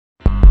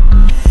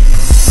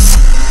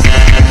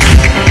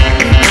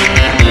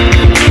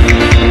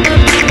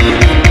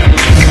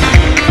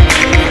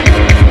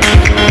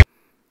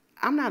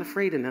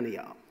afraid of none of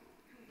y'all.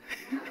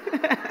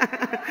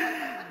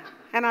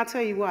 And I'll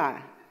tell you why.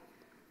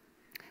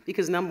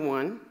 Because number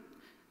one,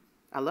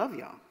 I love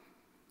y'all,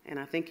 and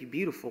I think you're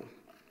beautiful,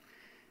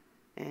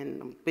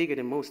 and I'm bigger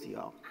than most of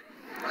y'all.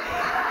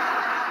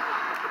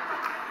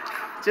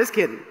 Just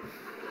kidding.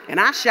 And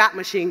I shot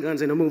machine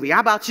guns in a movie.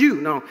 How about you?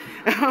 No.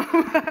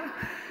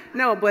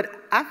 No,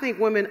 but I think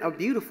women are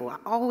beautiful. I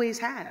always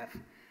have.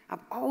 I've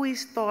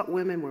always thought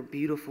women were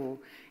beautiful,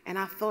 and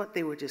I thought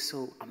they were just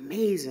so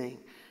amazing.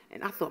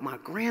 And I thought my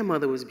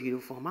grandmother was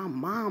beautiful, my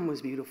mom was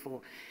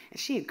beautiful, and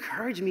she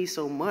encouraged me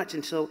so much.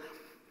 And so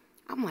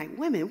I'm like,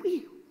 women,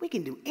 we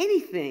can do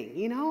anything,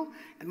 you know?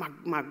 And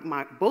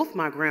both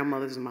my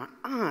grandmothers and my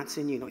aunts,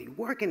 and you know, you're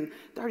working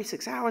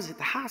 36 hours at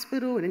the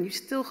hospital, and then you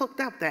still hooked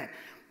up that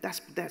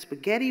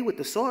spaghetti with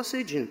the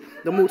sausage and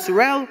the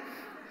mozzarella.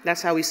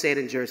 That's how we say it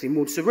in Jersey,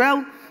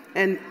 mozzarella.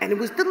 And it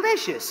was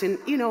delicious, and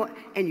you know,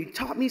 and you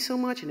taught me so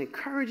much and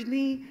encouraged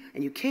me,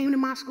 and you came to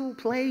my school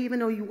play even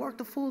though you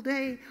worked a full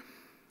day.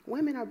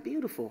 Women are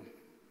beautiful.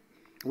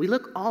 We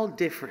look all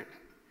different.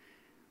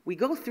 We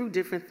go through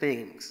different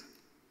things.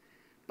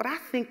 But I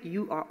think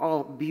you are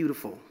all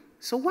beautiful.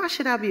 So why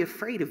should I be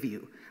afraid of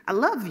you? I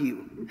love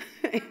you.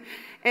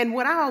 And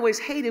what I always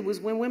hated was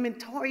when women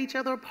tore each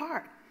other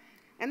apart.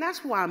 And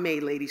that's why I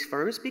made Ladies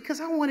First, because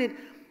I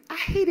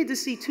hated to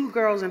see two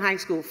girls in high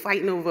school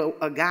fighting over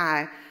a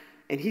guy,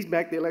 and he's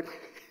back there like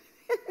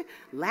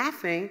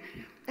laughing,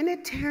 and they're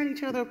tearing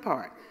each other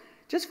apart,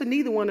 just for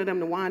neither one of them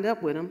to wind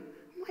up with him.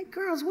 I'm like,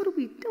 girls, what are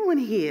we doing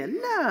here?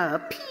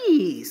 Love,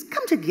 peace,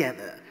 come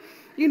together.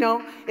 You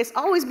know, it's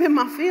always been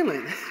my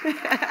feeling.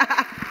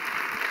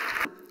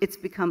 It's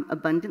become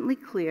abundantly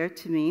clear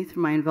to me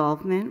through my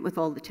involvement with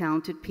all the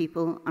talented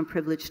people I'm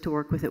privileged to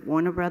work with at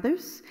Warner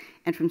Brothers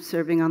and from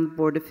serving on the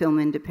board of Film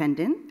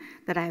Independent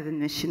that I have a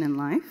mission in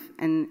life,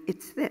 and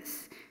it's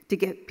this: to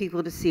get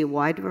people to see a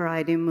wide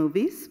variety of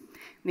movies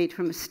made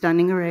from a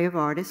stunning array of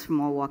artists from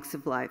all walks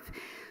of life.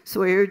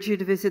 So I urge you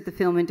to visit the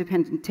Film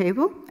Independent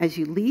table as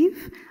you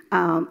leave,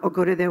 or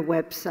go to their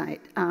website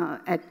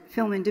at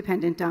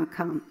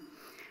filmindependent.com.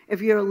 If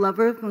you're a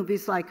lover of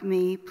movies like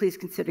me, please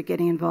consider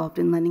getting involved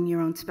in lending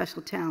your own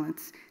special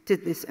talents to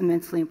this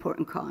immensely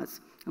important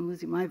cause. I'm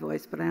losing my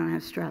voice, but I don't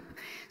have strep.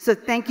 So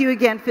thank you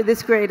again for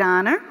this great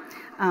honor.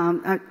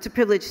 It's a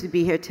privilege to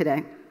be here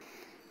today.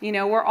 You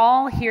know, we're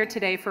all here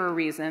today for a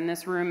reason.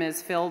 This room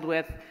is filled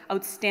with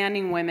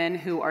outstanding women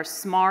who are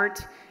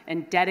smart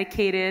and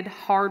dedicated,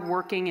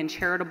 hardworking, and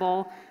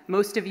charitable.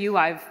 Most of you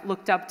I've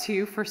looked up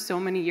to for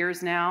so many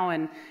years now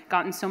and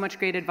gotten so much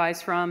great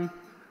advice from.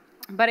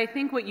 But I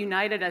think what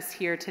united us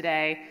here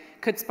today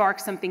could spark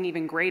something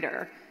even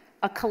greater,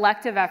 a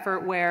collective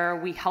effort where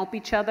we help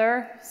each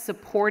other,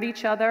 support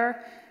each other,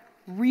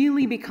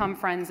 really become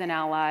friends and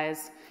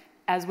allies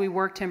as we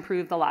work to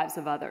improve the lives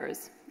of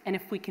others. And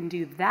if we can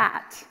do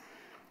that,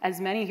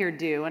 as many here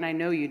do, and I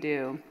know you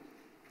do,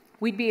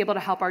 we'd be able to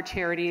help our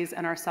charities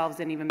and ourselves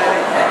in even better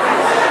ways.